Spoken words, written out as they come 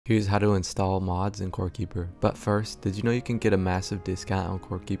Here's how to install mods in CoreKeeper. But first, did you know you can get a massive discount on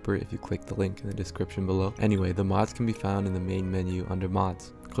CoreKeeper if you click the link in the description below? Anyway, the mods can be found in the main menu under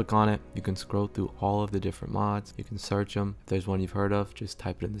mods. Click on it, you can scroll through all of the different mods, you can search them. If there's one you've heard of, just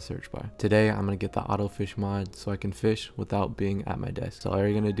type it in the search bar. Today, I'm gonna get the auto fish mod so I can fish without being at my desk. So all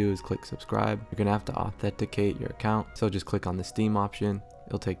you're gonna do is click subscribe. You're gonna have to authenticate your account. So just click on the Steam option.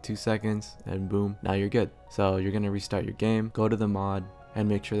 It'll take 2 seconds and boom, now you're good. So you're gonna restart your game, go to the mod, and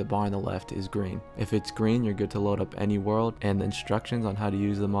make sure the bar on the left is green. If it's green, you're good to load up any world, and the instructions on how to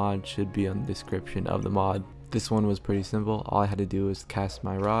use the mod should be on the description of the mod. This one was pretty simple. All I had to do was cast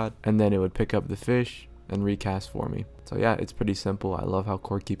my rod, and then it would pick up the fish and recast for me. So yeah, it's pretty simple. I love how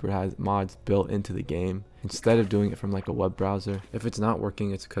CoreKeeper has mods built into the game instead of doing it from like a web browser. If it's not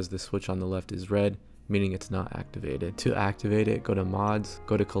working, it's because the switch on the left is red, meaning it's not activated. To activate it, go to mods,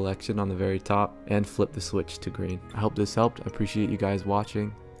 go to collection on the very top, and flip the switch to green. I hope this helped. I appreciate you guys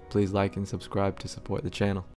watching. Please like and subscribe to support the channel.